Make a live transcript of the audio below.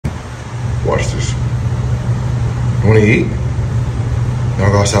Watch this. You wanna eat? You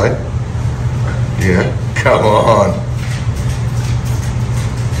wanna go outside? Yeah? Come on.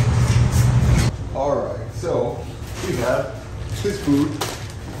 Alright, so we have his food.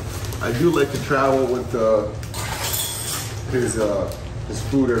 I do like to travel with his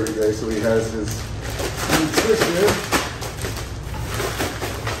food every day, so he has his nutrition.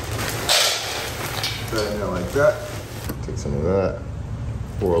 Put it in there like that. Take some of that.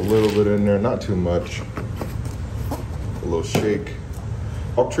 Pour a little bit in there, not too much. A little shake.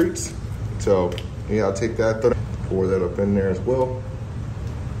 Hawk treats. So yeah, I'll take that. Pour that up in there as well.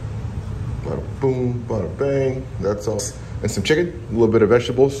 Bada boom, bada bang. That's all. And some chicken, a little bit of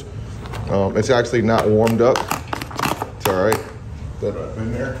vegetables. It's actually not warmed up. It's all right. Put that up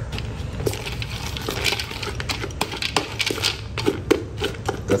in there.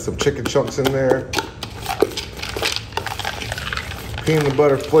 Got some chicken chunks in there. Peanut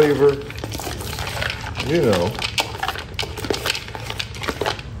butter flavor. You know.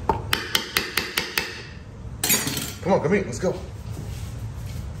 Come on, come eat. Let's go.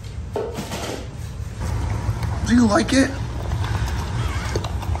 Do you like it?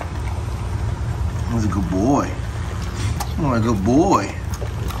 He's a good boy. Oh, a good boy.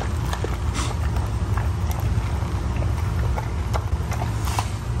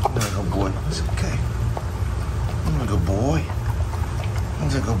 Oh, a good boy. It's okay. Oh, a good boy.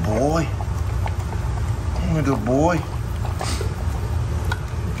 He's a good boy. Oh, a good boy.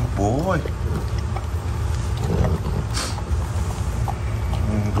 Good boy.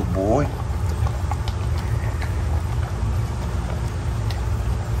 Oh, good boy.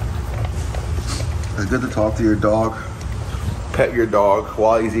 It's good to talk to your dog. Pet your dog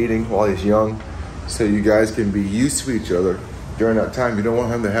while he's eating, while he's young, so you guys can be used to each other during that time. You don't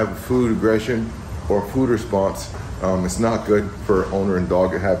want him to have a food aggression or food response. It's not good for owner and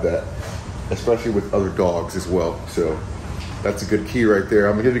dog to have that, especially with other dogs as well. So that's a good key right there.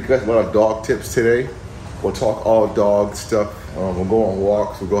 I'm gonna give you guys a lot of dog tips today. We'll talk all dog stuff. We'll go on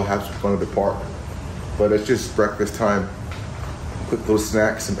walks. We'll go have some fun at the park. But it's just breakfast time. Quick little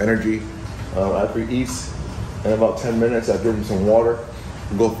snacks, some energy. After he eats, in about 10 minutes, I give him some water.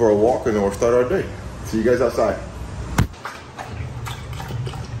 We'll go for a walk and then we'll start our day. See you guys outside.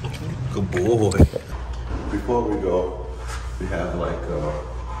 Good boy. Before we go, we have like a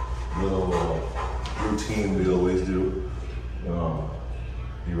little routine we always do.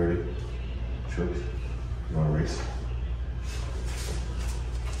 You ready? Sure. You want to race?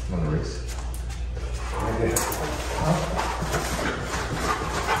 You want to race? Okay. Huh?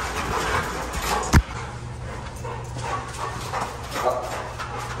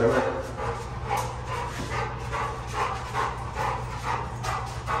 Come here.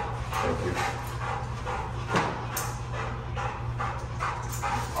 Thank you.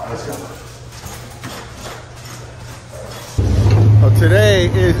 All right, let's go. Well, today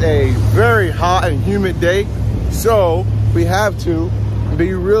is a very hot and humid day, so we have to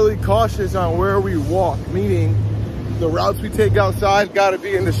be really cautious on where we walk, meaning the routes we take outside got to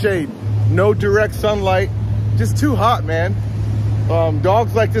be in the shade. No direct sunlight, just too hot, man.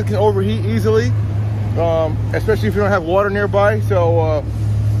 Dogs like this can overheat easily, especially if you don't have water nearby. So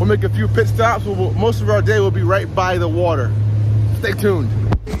we'll make a few pit stops. Most of our day will be right by the water. Stay tuned.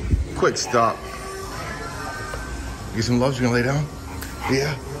 Quick stop. Get some loves, you gonna lay down?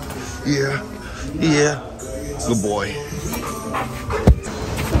 Yeah, yeah, yeah. Good boy.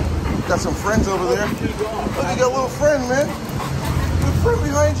 Got some friends over there. Look, you got a little friend, man. Good friend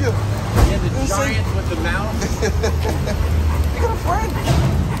behind you. Yeah, the giant with the mouth. You got a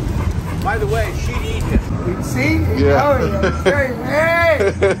friend. By the way, she'd eat him. See? Yeah. Oh, yeah. Hey,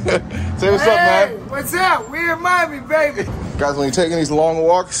 Say what's up, man. What's up? We're in Miami, baby. Guys, when you're taking these long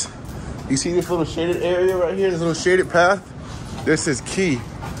walks, you see this little shaded area right here, this little shaded path? This is key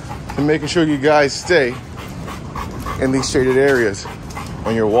to making sure you guys stay in these shaded areas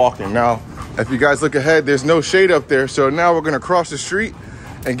when you're walking. Now, if you guys look ahead, there's no shade up there. So now we're gonna cross the street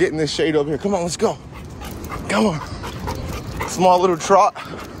and get in this shade over here. Come on, let's go. Come on. Small little trot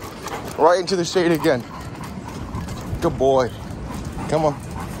right into the shade again. Good boy. Come on.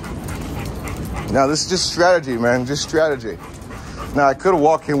 Now this is just strategy, man, just strategy. Now I could have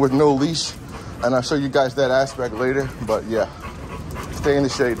walked in with no leash and I'll show you guys that aspect later, but yeah, stay in the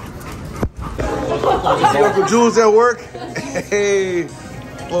shade. See Uncle Jules at work? Hey,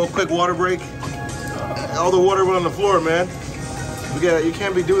 little quick water break. All the water went on the floor, man. You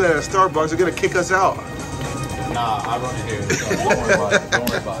can't be doing that at Starbucks. They're gonna kick us out. Nah, I run it here. So don't worry about it. Don't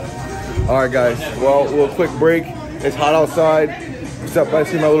worry about it. All right, guys. Well, a little quick break. It's hot outside. stopped by to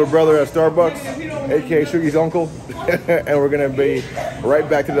see my little brother at Starbucks, aka Shugi's uncle, and we're gonna be right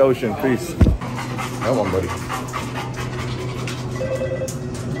back to the ocean. Peace. Come on, buddy.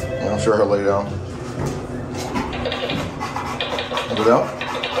 I'll show her lay down. Go down.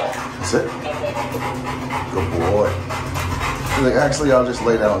 That's it. Good boy. She's like, actually, I'll just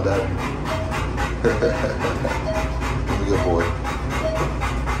lay down, Dad. Good boy.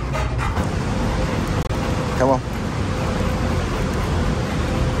 Come on.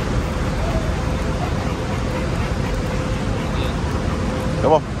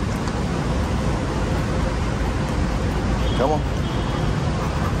 Come on. Come on.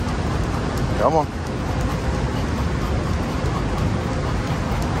 Come on.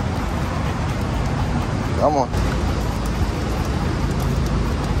 Come on.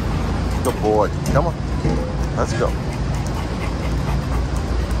 Good boy. Come on. Let's go.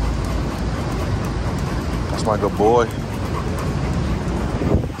 That's my good boy.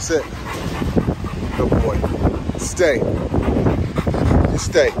 Sit. Good boy. Stay. You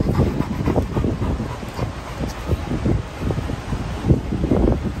stay.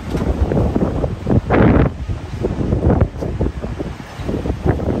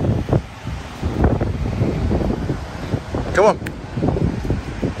 Come on.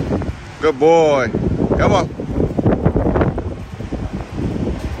 Good boy. Come on.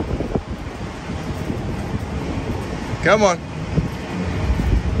 Come on.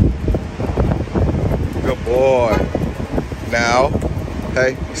 Good boy. Now,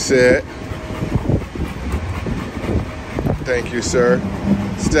 hey, sit. Thank you, sir.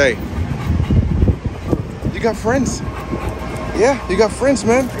 Stay. You got friends? Yeah, you got friends,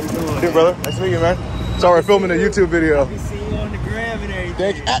 man. How you doing? Hey, brother. Nice to meet you, man. Sorry, we're filming a YouTube video. We see you on the gram and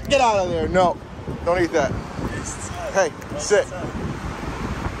everything. Get out of there. No, don't eat that. Hey, sit.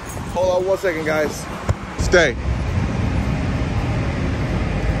 Hold on 1 second, guys. Stay.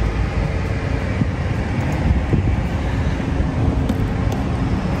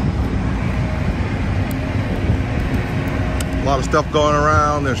 A lot of stuff going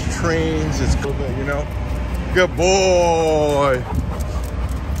around. There's trains. It's cool, you know. Good boy.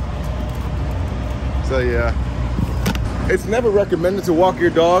 So yeah, it's never recommended to walk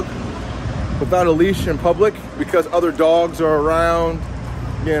your dog without a leash in public because other dogs are around.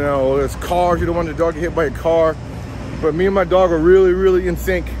 You know, there's cars. You don't want your dog to get hit by a car. But me and my dog are really, really in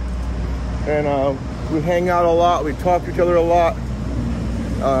sync, and we hang out a lot. We talk to each other a lot.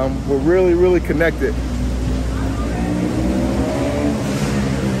 We're really, really connected.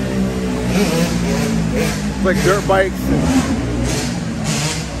 Like dirt bikes and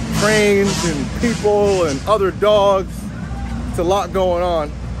trains and people and other dogs. It's a lot going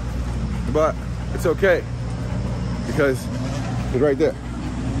on, but it's okay because it's right there.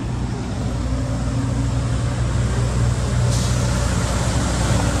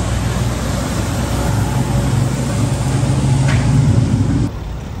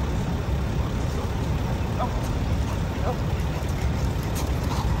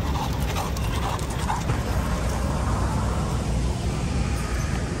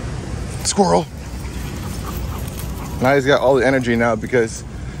 Squirrel. Now he's got all the energy now because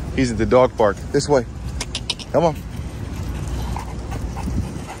he's at the dog park. This way. Come on.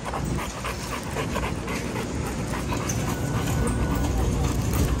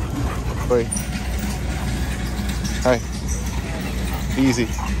 Wait. Hi. Easy.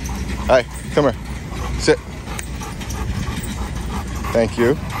 Hi. Come here. Sit. Thank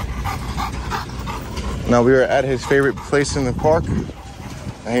you. Now we are at his favorite place in the park.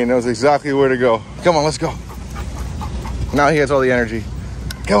 And he knows exactly where to go. Come on, let's go. Now he has all the energy.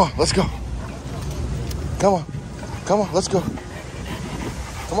 Come on, let's go. Come on. Come on, let's go.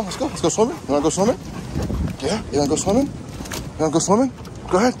 Come on, let's go. Let's go swimming. You wanna go swimming? Yeah? You wanna go swimming? You wanna go swimming?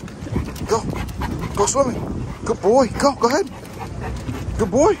 Go ahead. Go. Go swimming. Good boy. Go. Go ahead.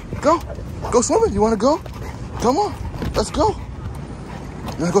 Good boy. Go. Go swimming. You wanna go? Come on. Let's go.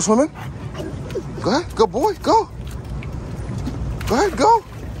 You wanna go swimming? Go ahead. Good boy. Go. Go ahead, go.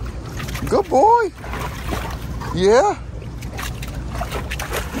 Good boy. Yeah.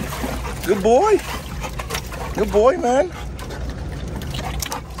 Good boy. Good boy, man.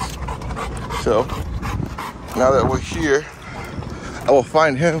 So, now that we're here, I will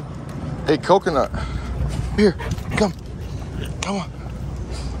find him a coconut. Here, come. Come on.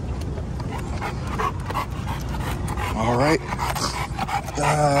 All right.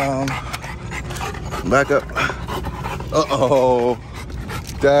 Back up. Uh-oh.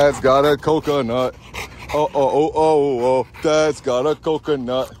 Dad's got a coconut. Oh. Dad's got a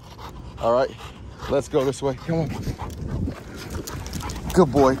coconut. All right. Let's go this way. Come on.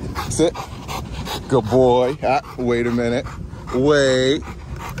 Good boy. Sit. Good boy. Ah, wait a minute. Wait.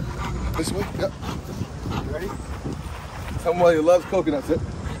 This way. Yep. You ready? Somebody loves coconuts. Sit.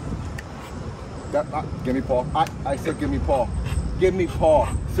 Yep. Give me paw. I said give me paw. Give me paw.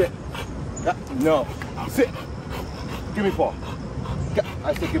 Sit. Yep. No. Sit. Give me paw. Yep.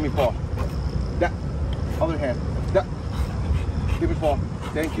 I said give me paw. Yep. Other hand. Yep. Give me paw.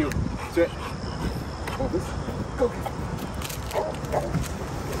 Thank you. Sit. Oh, this. Go.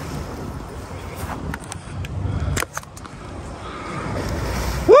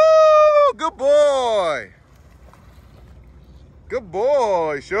 Woo! Good boy. Good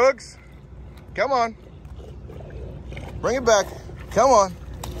boy, Shugs. Come on. Bring it back. Come on.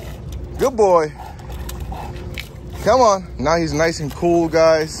 Good boy. Come on. Now he's nice and cool,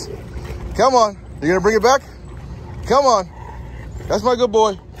 guys. Come on. You gonna bring it back? Come on. That's my good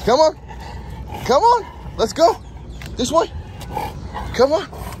boy. Come on. Come on. Let's go. This way. Come on.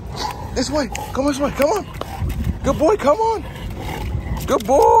 This way. Come this way. Come on. Good boy. Come on. Good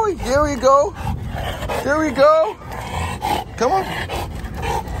boy. There we go. There we go. Come on.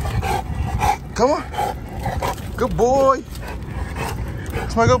 Come on. Good boy.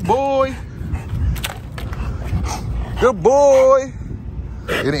 That's my good boy. Good boy.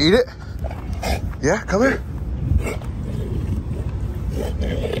 You gonna eat it? Yeah, come here.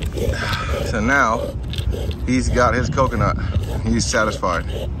 So now he's got his coconut. He's satisfied.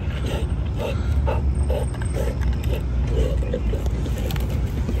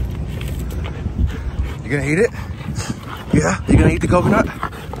 You gonna eat it? Yeah? You gonna eat the coconut?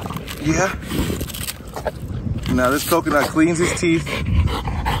 Yeah? Now this coconut cleans his teeth,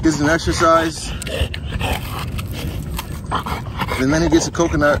 gives him exercise, and then he gets a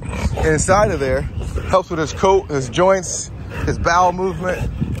coconut inside of there, helps with his coat, his joints, his bowel movement,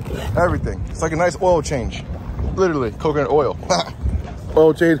 everything. It's like a nice oil change. Literally, coconut oil.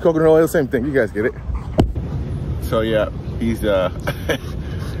 Oil change, coconut oil, same thing. You guys get it. So yeah, he's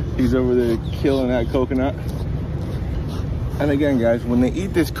he's over there killing that coconut. And again, guys, when they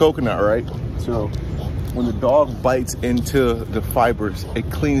eat this coconut, right? So when the dog bites into the fibers, it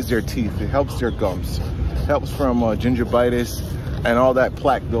cleans their teeth. It helps their gums. It helps from gingivitis and all that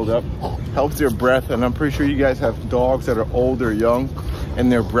plaque buildup. Helps their breath. And I'm pretty sure you guys have dogs that are old or young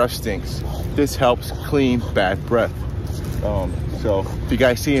and their breath stinks. This helps clean bad breath. So if you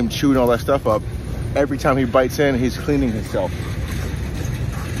guys see him chewing all that stuff up, every time he bites in, he's cleaning himself.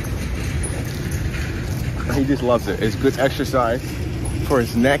 He just loves it. It's good exercise for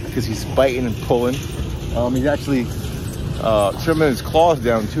his neck because he's biting and pulling. He's actually trimming his claws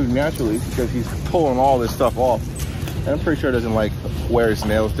down too naturally because he's pulling all this stuff off. And I'm pretty sure it doesn't like wear his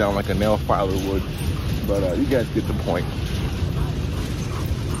nails down like a nail filer would. But you guys get the point.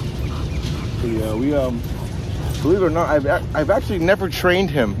 So yeah, we believe it or not, I've actually never trained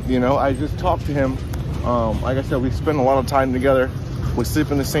him. You know, I just talked to him. Like I said, we spend a lot of time together. We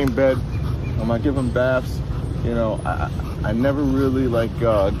sleep in the same bed. I give him baths. You know, I never really like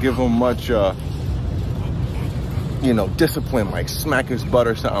give him much you know, discipline, like smack his butt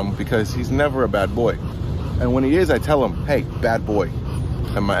or something, because he's never a bad boy. And when he is, I tell him, hey, bad boy.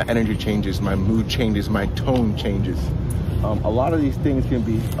 And my energy changes, my mood changes, my tone changes. A lot of these things can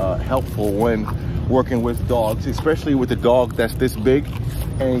be helpful when working with dogs, especially with a dog that's this big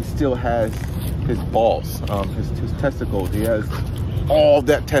and he still has his balls, his testicles. He has all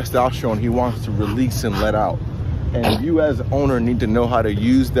that testosterone he wants to release and let out. And you as an owner need to know how to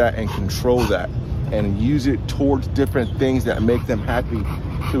use that and control that and use it towards different things that make them happy,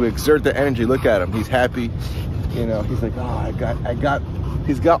 to exert the energy. Look at him, he's happy. You know, he's like, oh,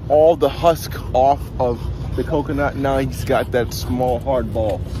 he's got all the husk off of the coconut. Now he's got that small hard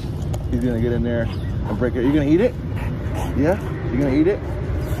ball. He's gonna get in there and break it. You gonna eat it? Yeah? You gonna eat it?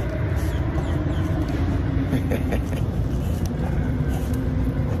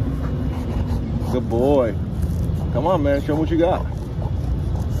 Good boy. Come on, man, show him what you got.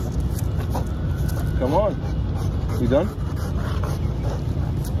 Come on. You done?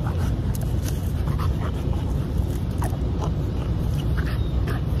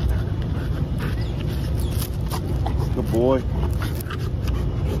 Good boy.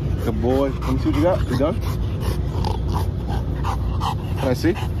 Good boy. Let me see what you got. You done? Can I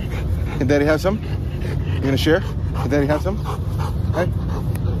see? Can Daddy have some? You gonna share? Can Daddy have some? Hey,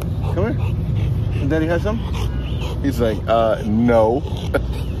 come here. Can Daddy have some? He's like, no.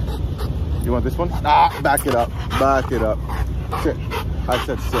 You want this one? Ah, back it up. Back it up. Sit. I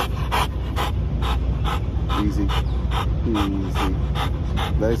said sit. Easy. Easy.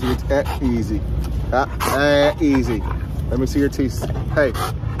 Let me see your easy. Easy. Let me see your teeth. Hey,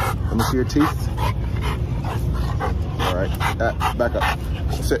 let me see your teeth. All right. Back up.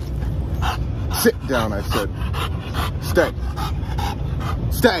 Sit. Sit down, I said. Stay.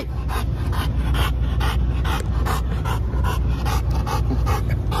 Stay.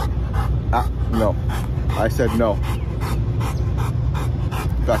 No. I said no.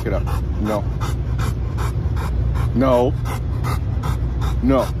 Back it up. No. No.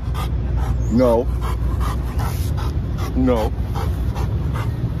 No. No. No.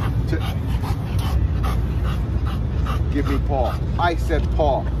 Give me paw. I said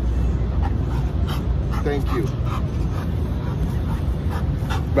paw. Thank you.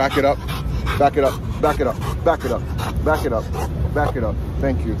 Back it up. Back it up. Back it up. Back it up. Back it up. Back it up.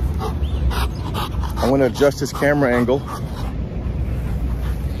 Thank you. I'm going to adjust this camera angle.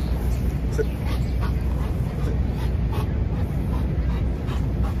 Sit.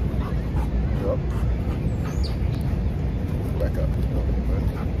 Up. Back up.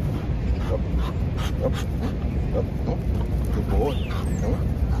 Up. Up. Up. Up. Good boy. Come on.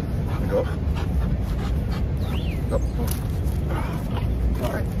 Go. Up.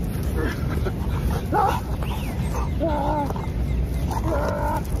 All right.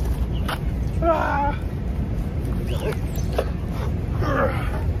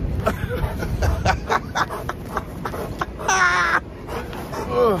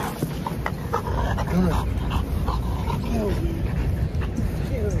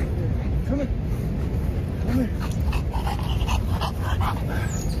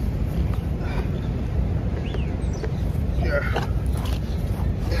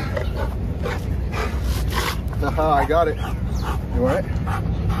 I got it. You want it?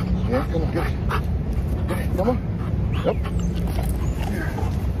 Yeah, come on, get it. Get it, come on. Yep.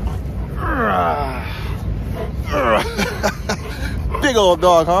 Big old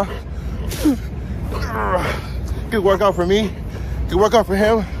dog, huh? Good workout for me. Good workout for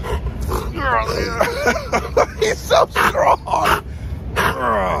him. He's so strong.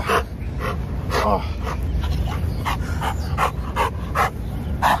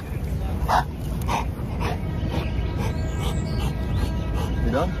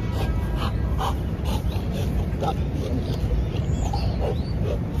 You done?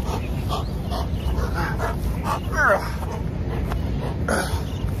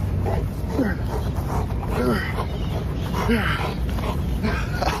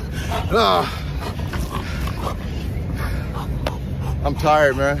 Stop. I'm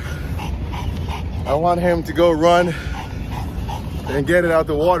tired, man. I want him to go run and get it out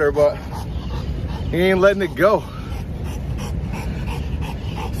the water, but he ain't letting it go.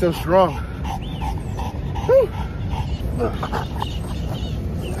 So strong. Whew. No!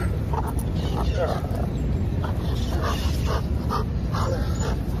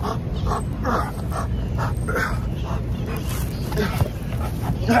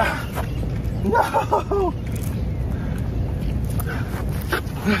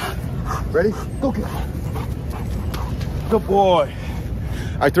 Ready? Go get it. Good boy.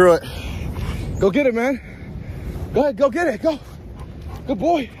 I threw it. Go get it, man. Go ahead, go get it. Go. Good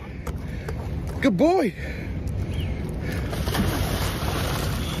boy. Good boy.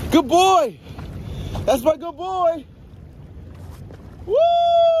 Good boy. That's my good boy.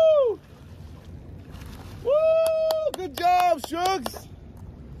 Woo! Woo! Good job, Shugs.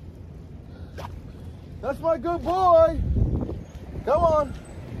 That's my good boy. Come on.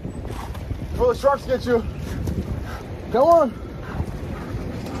 Before the sharks get you. Come on.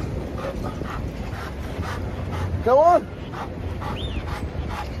 Come on.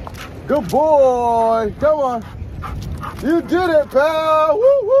 Good boy. Come on. You did it, pal.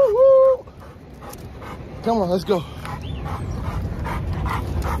 Woo, woo, woo. Come on, let's go.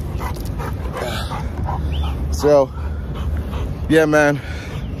 So, yeah, man.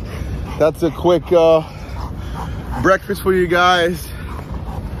 That's a quick breakfast for you guys.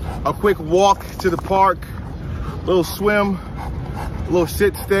 A quick walk to the park. A little swim. A little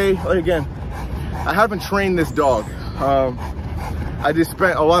sit, stay. Again, I haven't trained this dog. I just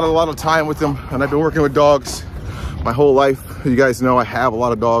spent a lot of time with him, and I've been working with dogs my whole life. You guys know I have a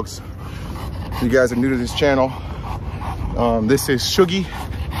lot of dogs. If you guys are new to this channel, this is Shuggy.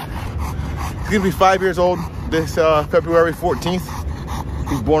 He's gonna be 5 years old this February 14th.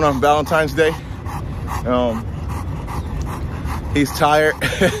 He's born on Valentine's Day. He's tired.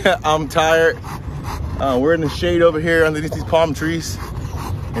 I'm tired. We're in the shade over here underneath these palm trees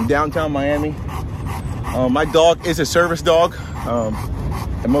in downtown Miami. My dog is a service dog,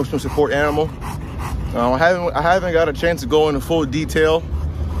 emotional support animal. I haven't got a chance to go into full detail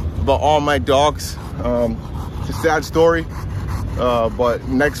about all my dogs. It's a sad story, but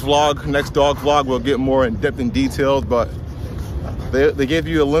next dog vlog, we'll get more in depth and detailed. But they give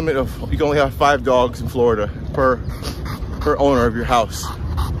you a limit of, you can only have 5 dogs in Florida per owner of your house.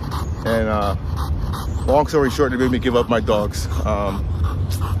 And long story short, they made me give up my dogs.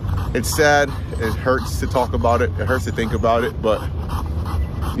 It's sad, it hurts to talk about it, it hurts to think about it, but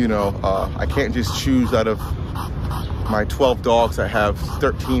you know, I can't just choose out of my 12 dogs I have,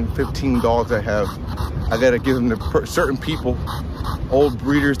 13, 15 dogs I have. I gotta give them to certain people, old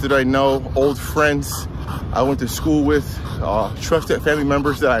breeders that I know, old friends I went to school with, trusted family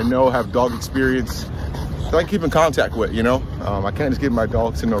members that I know have dog experience that I keep in contact with, you know? I can't just give my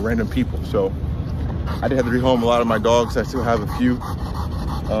dogs to no random people, so I did have to rehome a lot of my dogs. I still have a few.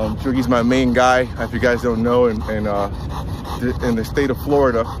 Shuggy's my main guy, if you guys don't know, and in the state of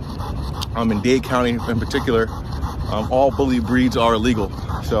Florida, in Dade County in particular, all bully breeds are illegal.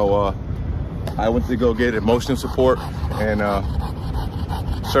 So I went to go get emotional support and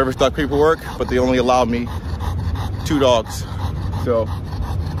service dog paperwork, but they only allowed me 2 dogs. So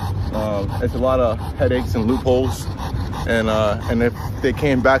it's a lot of headaches and loopholes. And if they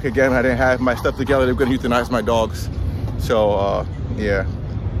came back again, I didn't have my stuff together, they were gonna euthanize my dogs. So yeah,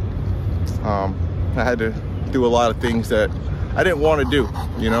 I had to do a lot of things that I didn't want to do,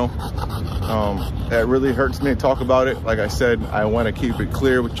 you know. That really hurts me to talk about it. Like I said, I want to keep it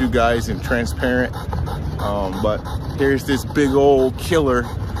clear with you guys and transparent. But here's this big old killer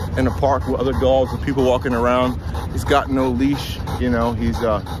in the park with other dogs and people walking around. He's got no leash, you know. He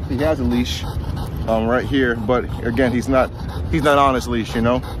has a leash right here, but again, he's not on his leash, you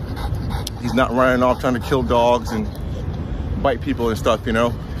know. He's not running off trying to kill dogs and bite people and stuff, you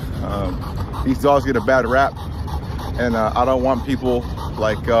know. These dogs get a bad rap, and I don't want people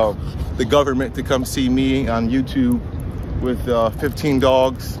like the government to come see me on YouTube with 15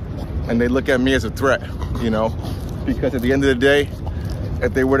 dogs and they look at me as a threat, you know, because at the end of the day,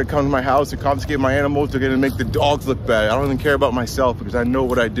 if they were to come to my house and confiscate my animals, they're gonna make the dogs look bad. I don't even care about myself because I know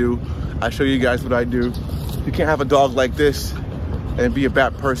what I do. I show you guys what I do. You can't have a dog like this and be a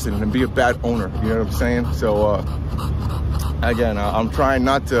bad person and be a bad owner, you know what I'm saying? So again, I'm trying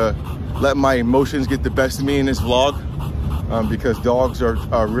not to let my emotions get the best of me in this vlog, because dogs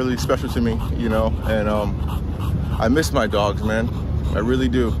are really special to me, you know, and I miss my dogs, man. I really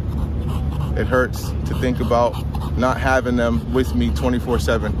do. It hurts to think about not having them with me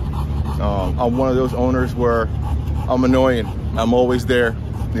 24/7. I'm one of those owners where I'm annoying. I'm always there,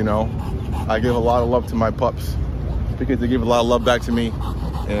 you know. I give a lot of love to my pups because they give a lot of love back to me.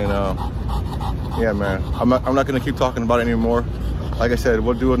 And yeah, man, I'm not gonna keep talking about it anymore. Like I said,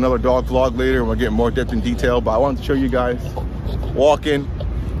 we'll do another dog vlog later and we'll get more depth and detail, but I wanted to show you guys walking,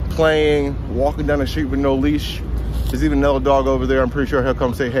 playing, walking down the street with no leash. There's even another dog over there. I'm pretty sure he'll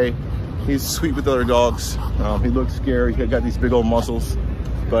come say hey. He's sweet with other dogs. He looks scary. He got these big old muscles,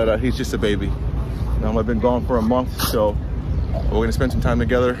 but he's just a baby. I've been gone for a month, so we're gonna spend some time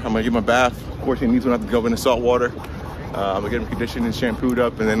together. I'm gonna give him a bath. Of course, he needs one, have to go in the salt water. I'm gonna get him conditioned and shampooed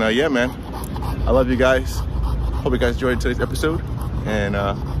up, and then yeah, man, I love you guys. Hope you guys enjoyed today's episode. And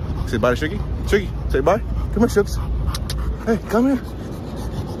say bye to Shuggy. Shuggy, say bye. Come here, Shugs. Hey, come here.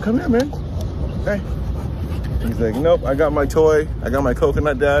 Come here, man. Hey. He's like, nope, I got my toy. I got my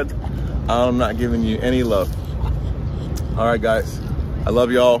coconut, Dad. I'm not giving you any love. All right, guys. I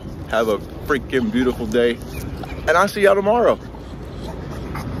love y'all. Have a freaking beautiful day. And I'll see y'all tomorrow.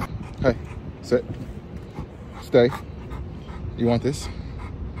 Hey, sit. Stay. You want this?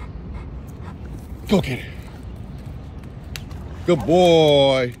 Go get it. Good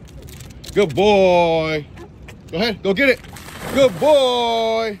boy. Good boy. Go ahead, go get it. Good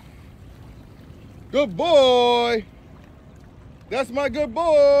boy. Good boy. That's my good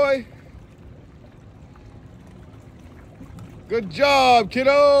boy. Good job,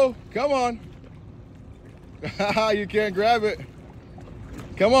 kiddo. Come on. You can't grab it.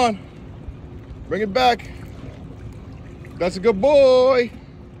 Come on. Bring it back. That's a good boy.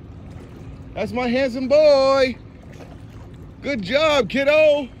 That's my handsome boy. Good job,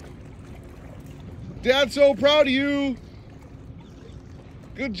 kiddo. Dad's so proud of you.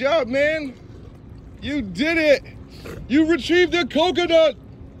 Good job, man. You did it. You retrieved the coconut.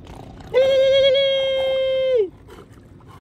 Woo!